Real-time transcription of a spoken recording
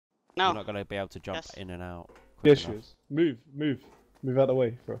No. You're not gonna be able to jump in and out. Yes, she is. Move out of the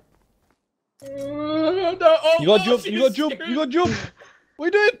way, bro. No, oh, You gotta jump, you gotta jump, you gotta jump!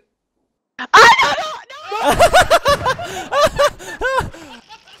 What are you doing?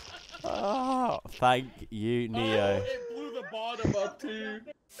 Oh, thank you, Neo. Oh, it blew the bottom up too.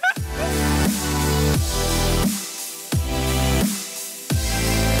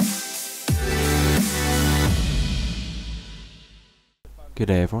 Good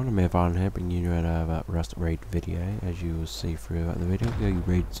day everyone, I'm Evan here, bringing you another Rust raid video. As you will see throughout the video, you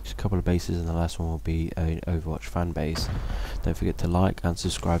raid a couple of bases and the last one will be an Overwatch fan base. Don't forget to like and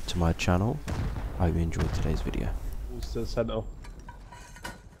subscribe to my channel. I hope you enjoyed today's video. Still center.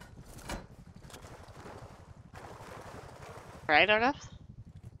 Right or left?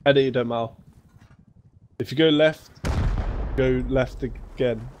 Edit, you don't matter. If you go left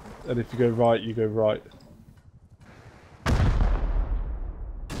again. And if you go right, you go right.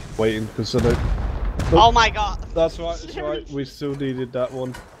 Waiting, because I don't... Oh my god! That's right, that's right. We still needed that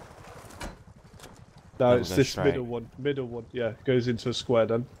one. No, it's this middle one. Middle one, yeah. Goes into a square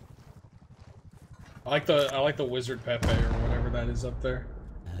then. I like the wizard Pepe or whatever that is up there.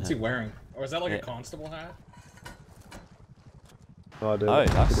 What's he wearing? Or is that like a constable hat? No idea. Oh,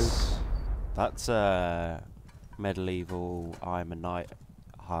 that's medieval. I'm a knight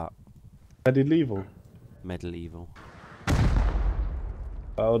hat. Medieval? Medieval.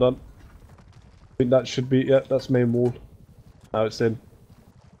 Hold on. I think that should be, yeah, that's main wall. Now it's in.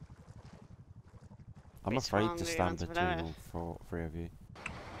 I'm afraid to stand between all three of you.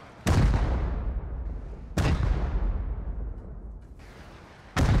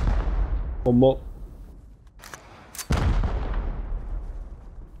 One more.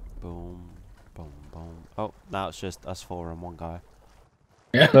 Boom, boom, boom. Oh, now it's just us four and one guy.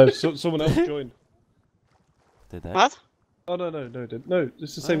 Yeah. No, someone else joined. Did they? What? Oh no, didn't. No,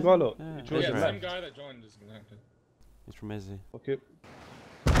 it's the same guy, look. Yeah, Yeah, the same guy that joined is connected. He's from Izzy. Okay.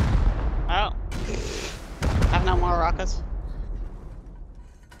 Oh. I have no more rockets.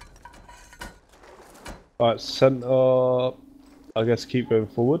 Alright, center. I guess keep going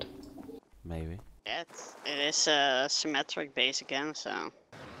forward. Maybe. Yeah, it is a symmetric base again, so...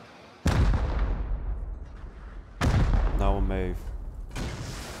 No one move.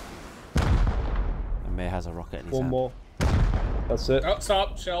 And Mir has a rocket in his One hand. more. That's it. Oh,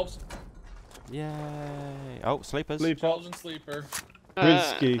 stop! Shelves. Yay! Oh, sleepers. Shelves and sleeper.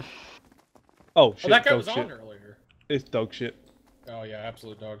 Risky. Oh shit, Oh, that guy dog was shit. on earlier. It's dog shit. Oh yeah,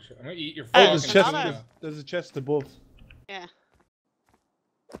 absolute dog shit. I'm gonna eat your Oh, fucking there's a chest above. Yeah.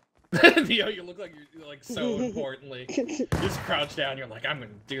 Yo, you look like you're like so importantly. You just crouch down, you're like, I'm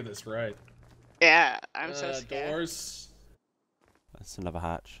gonna do this right. Yeah, I'm so scared. Doors. That's another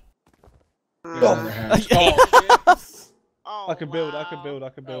hatch. Oh, shit. Oh, I can build, I wow. can build, I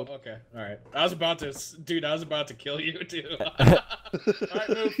can build. Oh, okay, alright. I was about to, dude, I was about to kill you, too. Alright,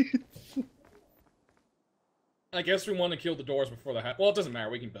 move. I guess we want to kill the doors before the hatch. Well, it doesn't matter,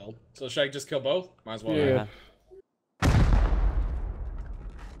 we can build. So should I just kill both? Might as well. Yeah.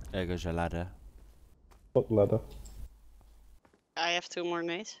 There goes your ladder. Fuck ladder. I have 2 more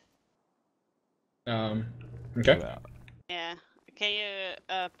nades. Okay. Yeah. Can you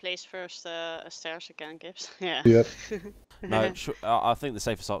place first stairs again, Gibbs? Yeah. Yeah. No, I think the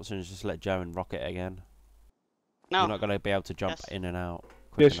safest option is just let Joan rocket again. No. You're not going to be able to jump in and out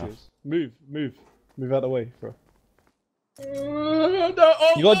Yes, quick she enough. is. Move out of the way, bro. No,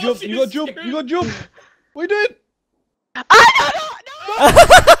 oh, You gotta jump, you gotta jump, you gotta jump! What are you doing?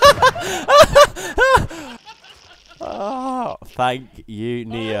 Oh, thank you,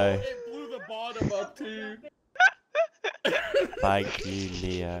 Neo. Oh, it blew the bottom up too. Thank you,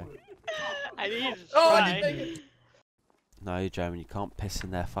 Neo. I need to Oh, I try. didn't make it. No, Joan, you can't piss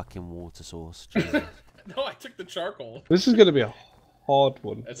in their fucking water source. Jesus. No, I took the charcoal. This is gonna be a hard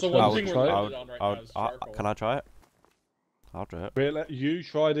one. It's the I one would thing try we're it. limited on right now is charcoal. Can I try it? I'll do it. Wait, let you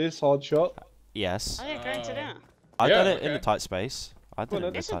try this hard shot. Yes. What are you going to do? I Yeah, did it in the okay. tight space. I did it in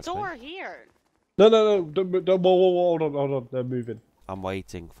the There's a tight door space. here. No, don't, whoa, hold on, they're moving. I'm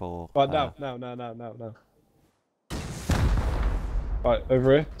waiting for... Right, now. Right,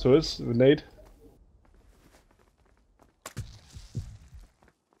 over here, to us, with nade.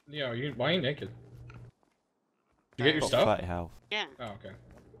 Yo, why are you naked? Did you get your got stuff? 30 health. Yeah. Oh, okay.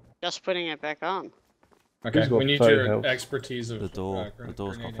 Just putting it back on. Okay, Who's got we need 30 your health? expertise of The door's got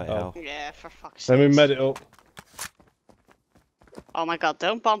grenading. 30 health. Yeah, for fuck's Let me sake. med it up. Oh my god,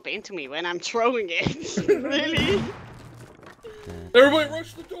 don't bump into me when I'm throwing it. Really? Everybody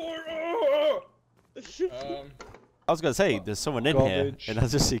rush the door! Oh! I was going to say, there's someone in here, Garbage. and I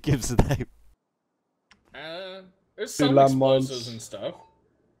just see Gibbs' name. There's some landmines. explosives and stuff.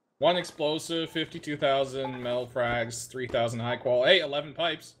 1 explosive, 52,000 metal frags, 3,000 high qual. Hey, 11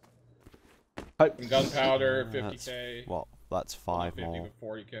 pipes. Pipe. And gunpowder, That's, 50k. what? That's 5 50 more. with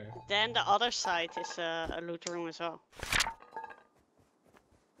 40k. Then the other side is a loot room as well.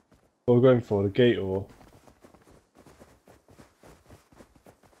 What we're going for, the gate or?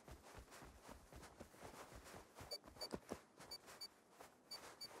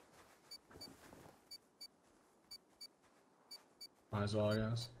 Might as well, I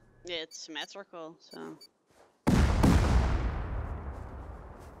guess. Yeah, it's symmetrical, so.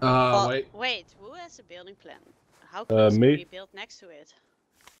 Wait. Who has a building plan? How close can me. we build next to it?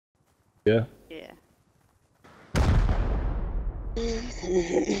 Yeah. Yeah.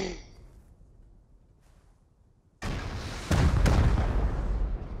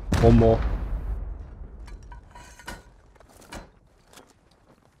 One more.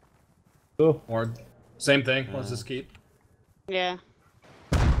 Oh. Or same thing. What's this keep? Yeah.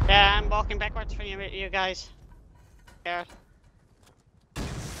 Yeah, I'm walking backwards from you guys. Yeah.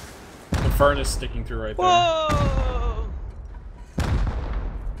 The furnace sticking through right there. Whoa!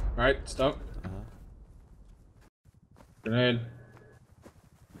 Alright, stop. Grenade.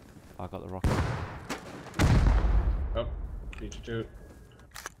 I got the rocket. Oh, beat you to it.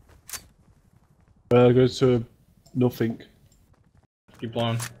 Goes to nothing. Keep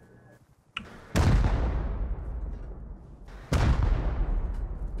blowing.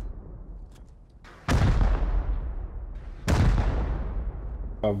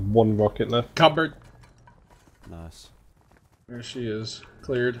 I have 1 rocket left. Cupboard. Nice. There she is.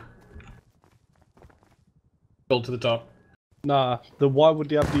 Cleared. Build to the top. Nah, why would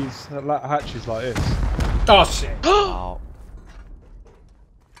they have these hatches like this? Oh shit! Oh.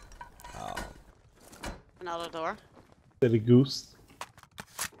 Oh. Another door. Silly goose.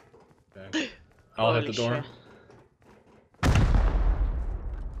 Okay. I'll hit the door. Shit.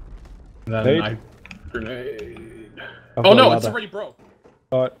 And then Grenade? grenade. I've Oh got a no, it's ladder. already broke.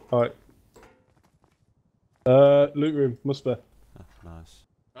 Alright, alright. Loot room, must be. Nice.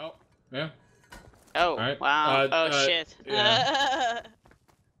 Oh, yeah. Oh, Alright, wow. Oh, shit. yeah.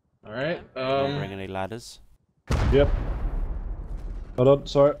 Alright, Don't bring any ladders. Yep. Hold on,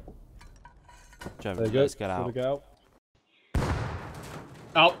 sorry. Joe, There you go. let's get Gotta out. get out.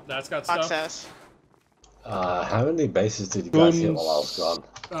 Oh, that's got stuff. Access. How many bases did you guys hit while I was gone?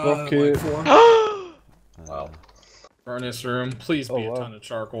 Rocket. Like 4. Wow. Furnace room. Please be Oh, a wow. ton of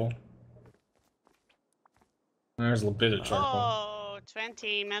charcoal. There's a bit of charcoal. Oh,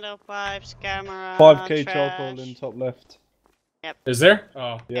 20 metal pipes, camera, 5k trash. charcoal in top left. Is there?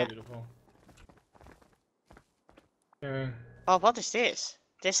 Oh, Yeah. beautiful. Okay. Oh, what is this?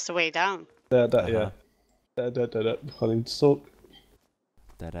 This is the way down. That, Uh-huh. yeah. That. I need to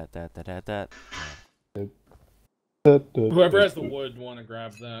talk. Whoever has the wood, want to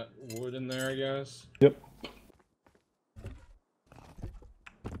grab that wood in there, I guess. Yep.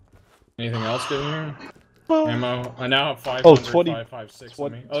 Anything else good in here? Ammo. I now have 500, Oh, 20 556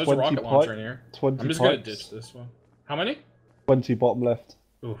 on me. Oh, there's a 20 rocket launcher in here. 20 I'm just pipes. gonna ditch this one. How many? 20 bottom left.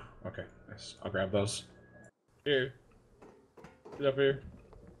 Ooh, okay. Nice. I'll grab those. Here. Get up here.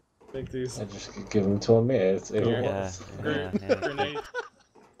 Take these. I just give them to me. It Here. was. Grenade.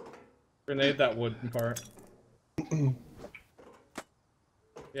 Grenade that wooden part.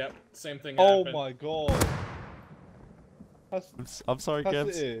 Yep, same thing Oh happened. my god. I'm sorry, Pass it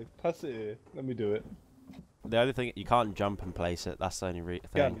Gibbs. here. Pass it here. Let me do it. The only thing, you can't jump and place it. That's the only thing.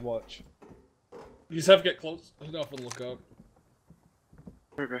 Again, watch. You just have to get close enough to look up.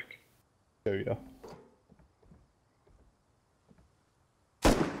 We're back. There we go.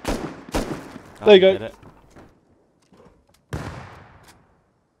 Oh, There you go. did it.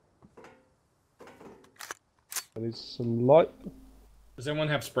 I need some light. Does anyone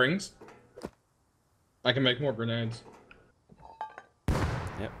have springs? I can make more grenades.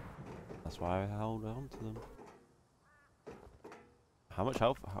 Yep. That's why I hold on to them. How much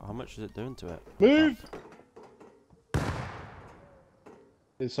health? How much is it doing to it? Move!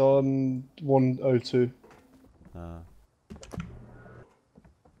 It's on 102.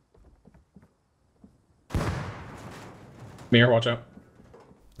 Mir, watch out.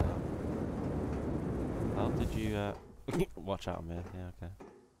 How did you watch out, man? Yeah, okay.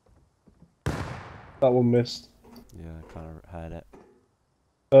 That one missed. Yeah, I kind of heard it.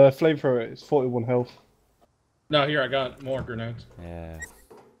 Flamethrower, it's 41 health. No, here, I got more grenades. Yeah.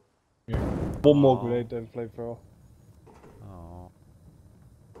 Here. One more Aw. grenade, then flamethrower. Oh.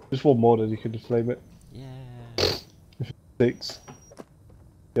 Just one more, then you can deflame it. Yeah. 6.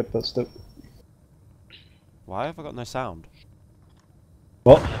 Yep, that's it. Why have I got no sound?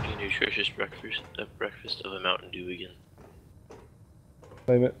 What? Having a nutritious breakfast of a Mountain Dew again.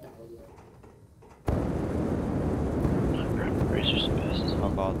 Flame it. just burst. Oh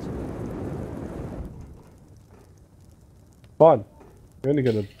god. Fine. You're only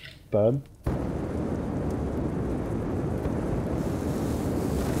gonna burn.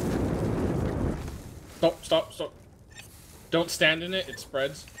 Stop, stop, stop. Don't stand in it, it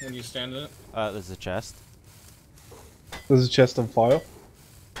spreads when you stand in it. There's a chest. There's a chest on fire.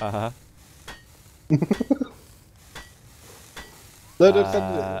 Uh-huh. No, don't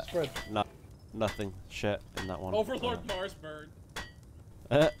stand in it. It'll spread. No, nothing. Shit in that one. Overlord Mars bird.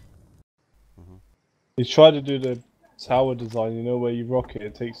 He's trying to do the tower design, you know, where you rock it,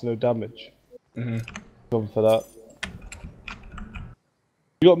 it takes no damage. Gone for that.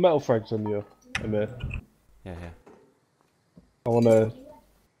 You got metal frags on you, Amir. Yeah, yeah. I wanna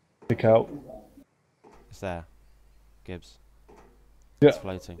pick out. It's there. Gibbs. Yeah, It's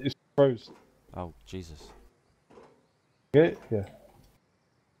floating. it's froze. Oh, Jesus. Get it? Yeah.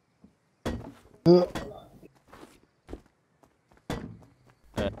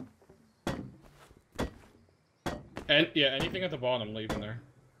 And yeah, anything at the bottom, leave in there.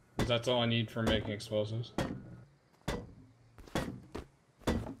 Because that's all I need for making explosives.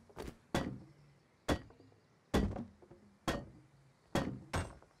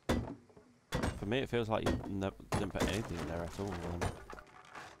 For me, it feels like you didn't put anything in there at all.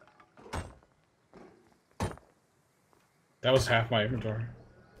 That was half my inventory.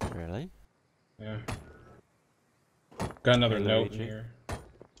 Really? Yeah. Got another Hey, note in Luigi. here.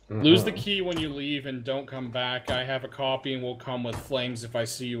 Lose the key when you leave and don't come back. I have a copy and will come with flames if I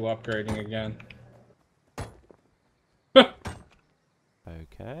see you upgrading again.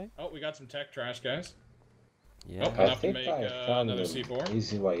 Okay. Oh, we got some tech trash, guys. Yeah. Oh, I enough to think make I found another an C4.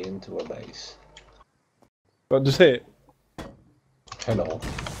 easy way into a base. But just hit it. Hello.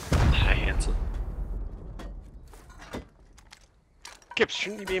 Hey, Hanson. Gibbs,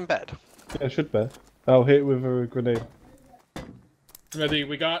 shouldn't you be in bed? Yeah, it should be. I'll hit it with a grenade. Ready,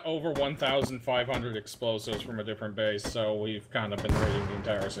 we got over 1,500 explosives from a different base, so we've kind of been raiding the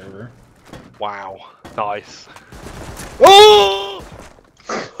entire server. Wow. Nice. Oh!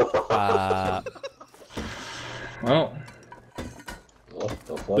 Well, What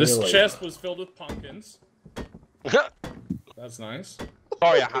the fuck? this chest was filled with pumpkins. That's nice.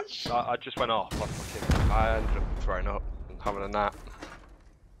 Sorry, I just went off. I ended up throwing up and having a nap.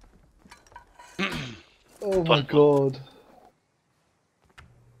 Oh my god.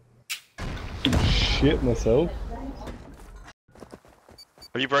 Shit myself.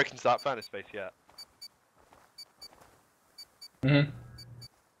 Have you broken into that furnace space yet?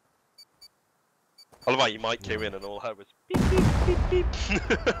 Otherwise, you might queue in and all I heard was beep beep beep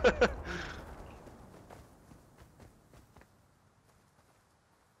beep.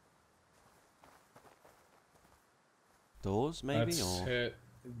 Doors, maybe? Let's Or hit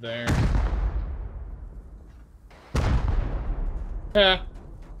there. Yeah.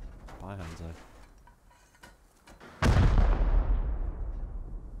 by Hanzo.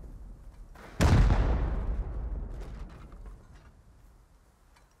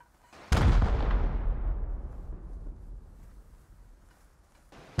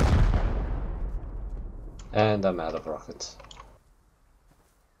 And I'm out of rockets.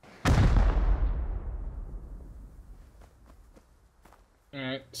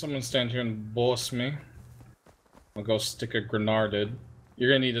 Alright, someone stand here and boss me. I'll go stick a grenade. You're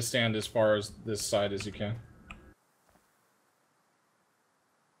gonna need to stand as far as this side as you can.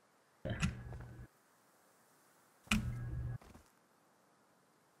 Okay.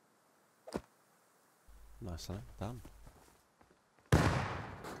 Nicely done.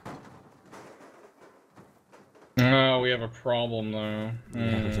 Oh, we have a problem though.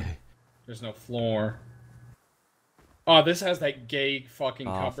 Yeah, we do. There's no floor. Oh, this has that gay fucking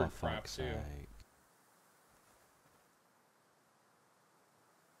Oh, for cupboard crap fuck's too. sake.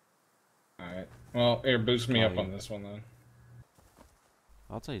 Alright. Well, here, boost me up Blow. on this one then.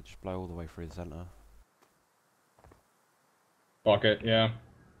 I'd say just blow all the way through the centre. Fuck it, yeah.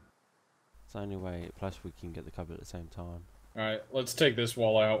 It's the only way, plus we can get the cupboard at the same time. Alright, let's take this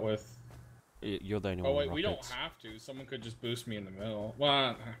wall out with... You're the only Oh one wait, with we don't rockets. have to. Someone could just boost me in the middle.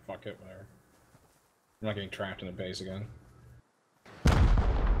 Well, fuck it, whatever. I'm not getting trapped in a base again.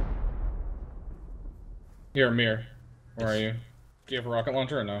 Here, Amir. Where are you? Do you have a rocket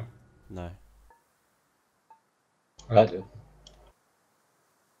launcher or no? No. I do.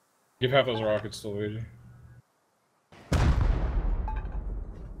 Give half those rockets to Luigi.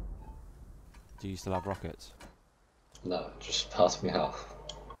 Do you still have rockets? No, just pass me half.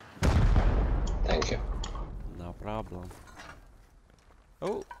 Thank you. No problem.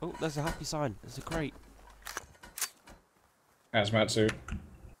 Oh, there's a happy sign. There's a crate. Hazmat suit.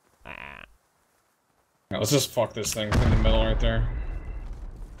 Ah. Right, let's just fuck this thing in the middle right there.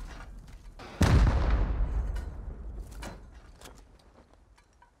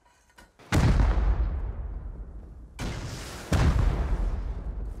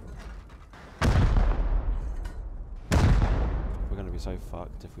 We're gonna be so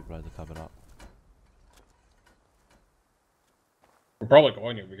fucked if we blow the cupboard up. We're probably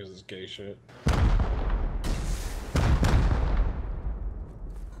going to because it's gay shit.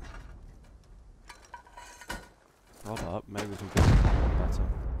 Hold up, maybe we can get something better.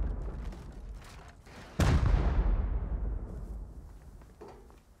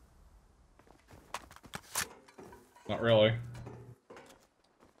 Not really.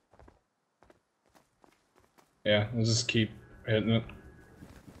 Yeah, let's just keep hitting it.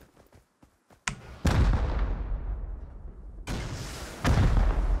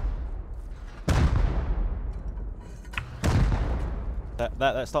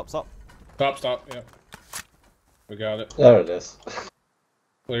 Stop. Stop, yeah. We got it. There it is.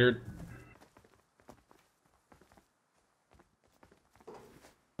 Cleared.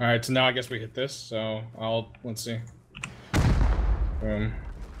 Alright, so now I guess we hit this, so let's see. Boom.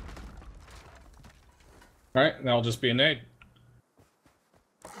 Alright, that'll just be a nade.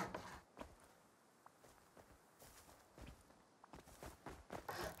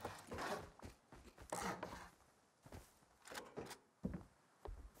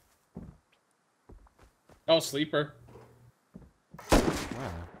 Oh, sleeper.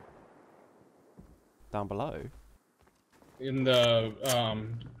 Where? Down below? In the,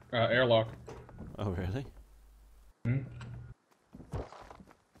 airlock. Oh, really? Hmm.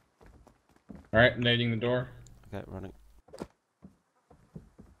 Alright, nading the door. Okay, running.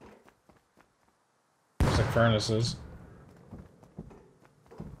 Looks like furnaces.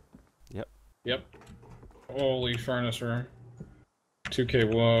 Yep. Yep. Holy furnace room.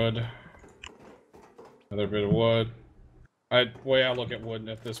 2K wood. Another bit of wood. Way I look at wood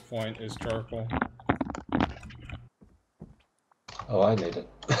at this point is charcoal. Oh, I need it.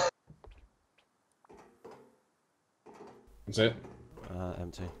 That's it.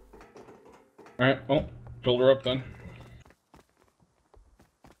 Empty. Alright, well, build her up then.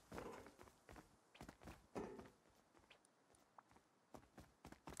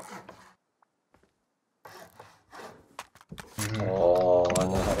 Oh, I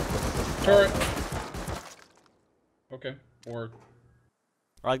know how to fix this. Turret! Okay, or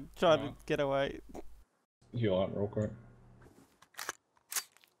I tried to get away. heal out real quick.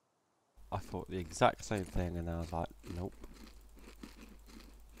 I thought the exact same thing and I was like, nope.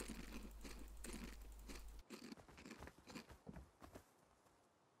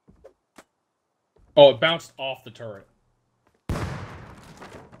 Oh, it bounced off the turret.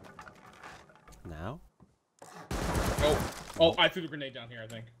 Now? Oh, I threw the grenade down here, I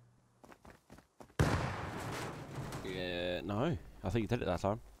think. Yeah, no. I think you did it that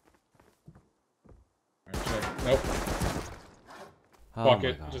time. Alright, check. Nope. Oh Fuck my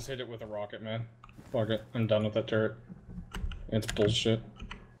it. God. Just hit it with a rocket, man. Fuck it. I'm done with that turret. It's bullshit.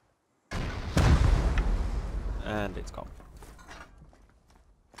 And it's gone.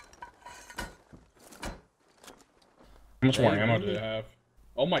 How much more Hey, ammo really? did it have?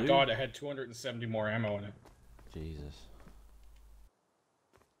 Oh my Dude. god, it had 270 more ammo in it. Jesus.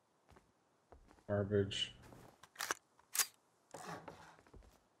 Garbage.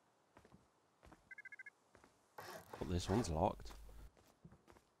 But this one's locked.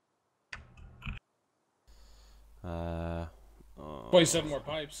 27 more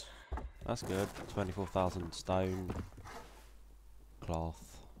pipes. That's good. 24,000 stone.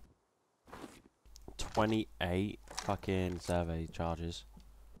 Cloth. 28 fucking survey charges.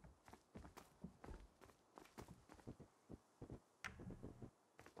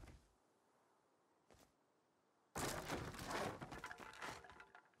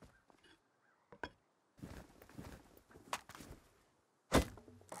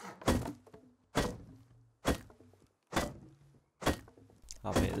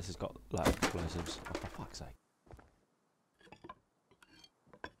 I bet this has got like explosives. Oh, for fuck's sake.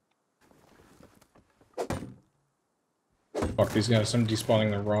 Fuck these guys, I'm despawning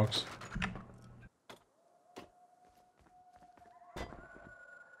their rocks.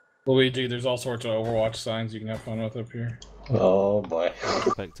 Luigi, there's all sorts of Overwatch signs you can have fun with up here. Oh boy.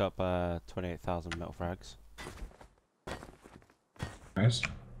 Picked up 28,000 metal frags. Nice.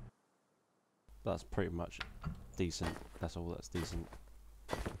 That's pretty much decent. That's all that's decent.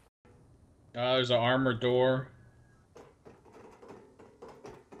 There's an armored door.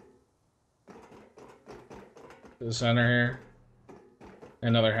 To the center here.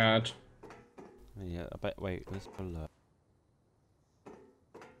 Another hatch. Yeah, I bet. Wait, where's below?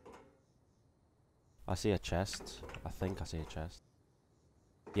 I see a chest. I think I see a chest.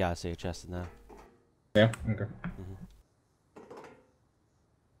 Yeah, I see a chest in there. Yeah. Okay.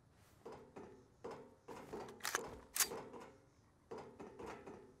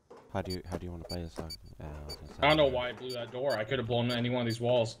 How do you want to play this? Like, I don't know why I blew that door. I could have blown any one of these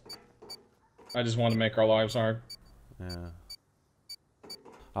walls. I just wanted to make our lives hard. Yeah.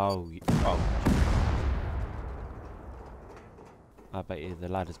 Oh. I bet you the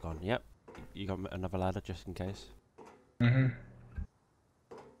ladder's gone. Yep. You got another ladder just in case. Mm-hmm.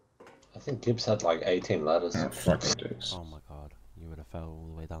 I think Gibbs had like 18 ladders. Oh, fucking dicks. Oh my god. You would have fell all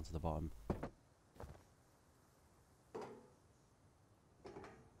the way down to the bottom.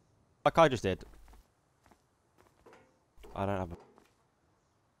 Like I just did. I don't have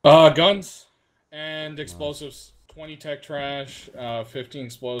a... Guns and explosives. 20 tech trash, 15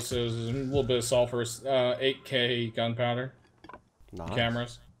 explosives, a little bit of sulfur, 8k gunpowder. Nice.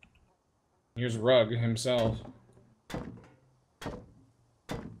 Cameras. Here's Rug himself.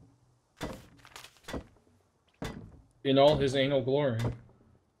 In all his anal glory.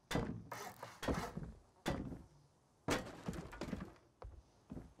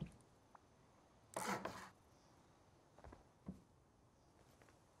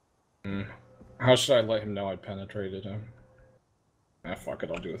 How should I let him know I penetrated him? Ah, fuck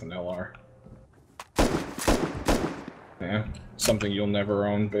it, I'll do it with an LR. Yeah, something you'll never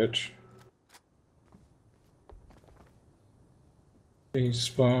own, bitch. They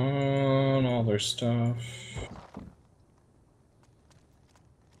spawn all their stuff.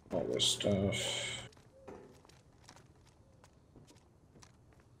 All this stuff.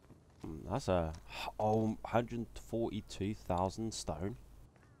 That's a 142,000 stone.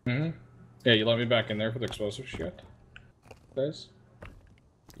 Mm-hmm. Yeah, you let me back in there for the explosive shit. Guys?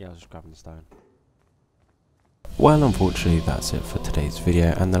 Yeah, I was just grabbing the stone. Well, unfortunately that's it for today's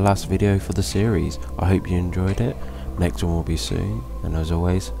video and the last video for the series. I hope you enjoyed it. Next one will be soon, and as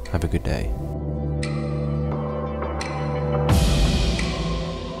always, have a good day.